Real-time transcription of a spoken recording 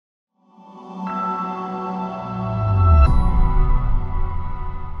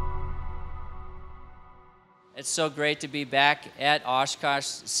It's so great to be back at Oshkosh,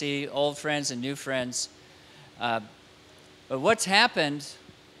 see old friends and new friends. But what's happened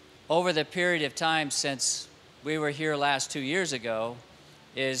over the period of time since we were here last 2 years ago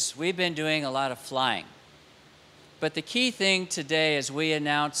is we've been doing a lot of flying. But the key thing today as we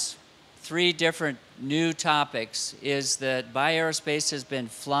announce 3 different new topics is that Aerospace has been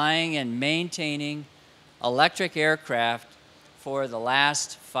flying and maintaining electric aircraft for the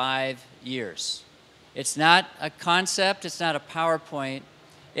last 5 years. It's not a concept, it's not a PowerPoint,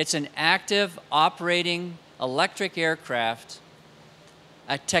 it's an active operating electric aircraft,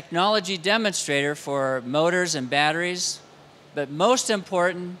 a technology demonstrator for motors and batteries, but most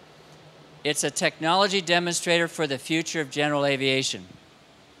important, it's a technology demonstrator for the future of general aviation.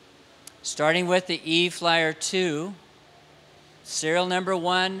 Starting with the eFlyer 2, serial number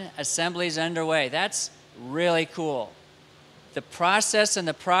 1, assembly is underway. That's really cool. The process and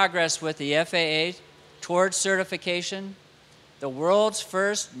the progress with the FAA towards certification, the world's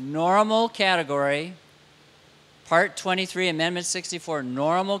first normal category, Part 23, Amendment 64,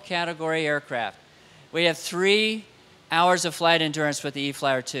 normal category aircraft. We have 3 hours of flight endurance with the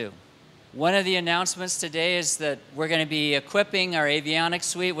eFlyer 2. One of the announcements today is that we're going to be equipping our avionics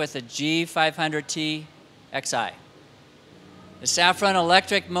suite with a G500T XI. The Saffron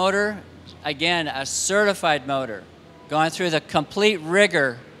electric motor, again, a certified motor, going through the complete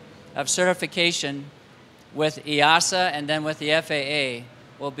rigor of certification with EASA and then with the FAA,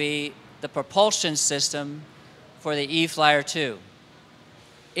 will be the propulsion system for the eFlyer 2.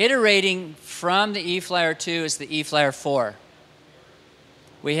 Iterating from the eFlyer 2 is the eFlyer 4.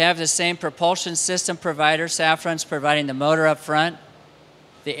 We have the same propulsion system provider. Saffron's providing the motor up front.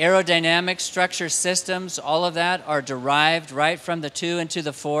 The aerodynamic structure systems, all of that are derived right from the 2 into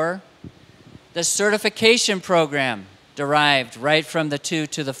the 4. The certification program derived right from the 2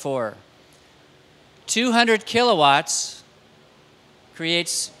 to the 4. 200 kilowatts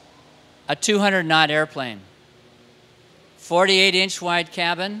creates a 200-knot airplane. 48-inch wide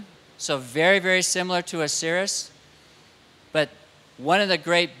cabin, so very, very similar to a Cirrus. But one of the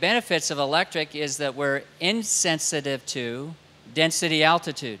great benefits of electric is that we're insensitive to density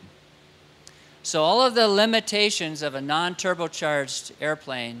altitude. So all of the limitations of a non-turbocharged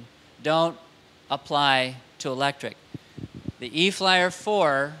airplane don't apply to electric. The eFlyer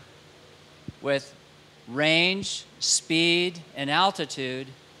 4, with range, speed, and altitude,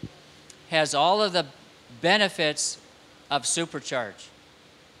 has all of the benefits of supercharge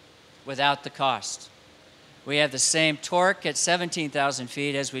without the cost. We have the same torque at 17,000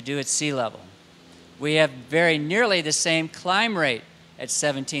 feet as we do at sea level. We have very nearly the same climb rate at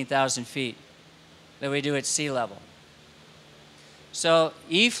 17,000 feet that we do at sea level. So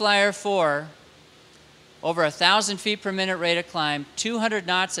eFlyer 4, over 1,000 feet per minute rate of climb, 200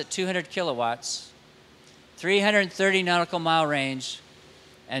 knots at 200 kilowatts, 330 nautical mile range,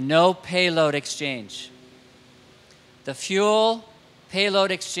 and no payload exchange. The fuel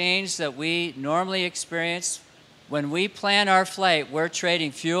payload exchange that we normally experience, when we plan our flight, we're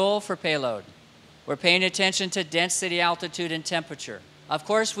trading fuel for payload. We're paying attention to density, altitude, and temperature. Of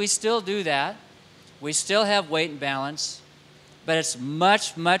course, we still do that. We still have weight and balance, but it's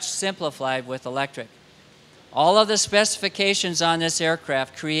much, much simplified with electric. All of the specifications on this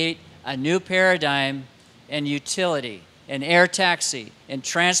aircraft create a new paradigm in utility, in air taxi, in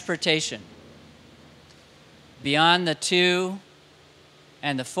transportation. Beyond the 2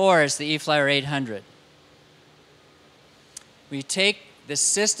 and the 4 is the eFlyer 800. We take the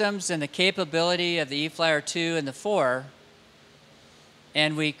systems and the capability of the eFlyer 2 and the 4,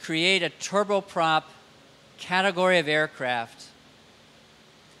 and we create a turboprop category of aircraft,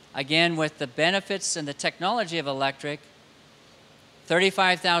 again with the benefits and the technology of electric,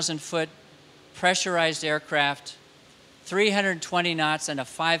 35,000 foot pressurized aircraft, 320 knots and a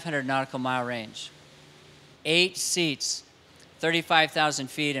 500 nautical mile range. 8 seats, 35,000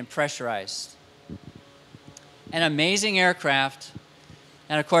 feet and pressurized. An amazing aircraft,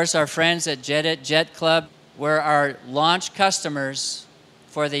 and of course our friends at Jet Club were our launch customers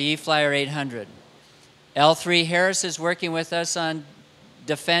for the eFlyer 800. L3 Harris is working with us on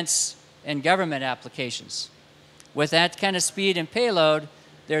defense and government applications. With that kind of speed and payload,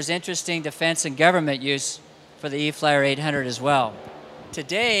 there's interesting defense and government use for the eFlyer 800 as well.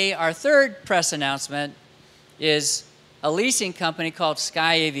 Today, our third press announcement is a leasing company called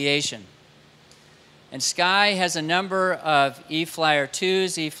Sky Aviation. And Sky has a number of eFlyer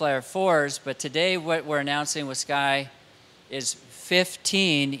 2s, eFlyer 4s, but today what we're announcing with Sky is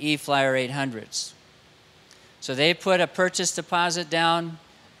 15 eFlyer 800s. So they put a purchase deposit down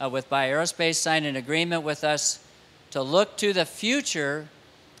with Aerospace, signed an agreement with us to look to the future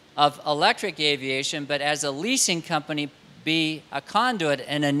of electric aviation, but as a leasing company, be a conduit,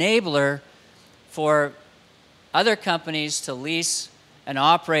 an enabler for other companies to lease and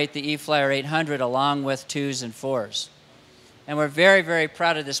operate the eFlyer 800 along with 2s and 4s. And we're very, very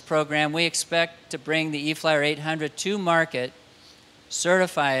proud of this program. We expect to bring the eFlyer 800 to market,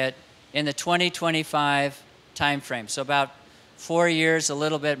 certify it in the 2025 timeframe. So about 4 years, a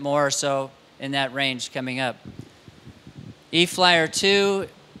little bit more or so in that range coming up. eFlyer 2,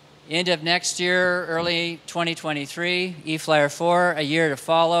 end of next year, early 2023. eFlyer 4, a year to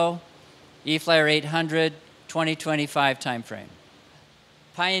follow. eFlyer 800, 2025 timeframe.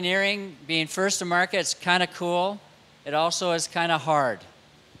 Pioneering, being first to market, it's kind of cool. It also is kind of hard.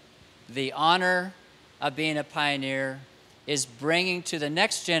 The honor of being a pioneer is bringing to the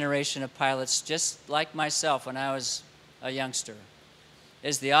next generation of pilots, just like myself when I was a youngster,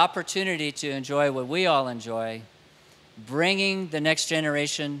 is the opportunity to enjoy what we all enjoy, bringing the next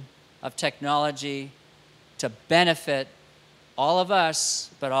generation of technology to benefit all of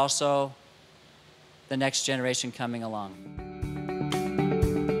us, but also the next generation coming along.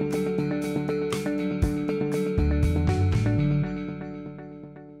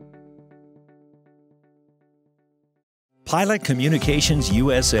 Pilot Communications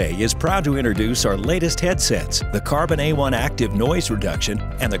USA is proud to introduce our latest headsets, the Carbon A1 Active Noise Reduction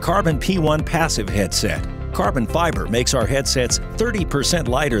and the Carbon P1 Passive Headset. Carbon fiber makes our headsets 30%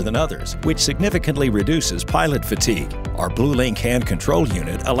 lighter than others, which significantly reduces pilot fatigue. Our BlueLink hand control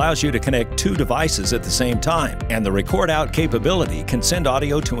unit allows you to connect 2 devices at the same time, and the record out capability can send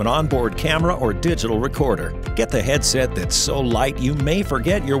audio to an onboard camera or digital recorder. Get the headset that's so light you may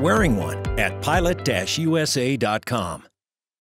forget you're wearing one at pilot-usa.com.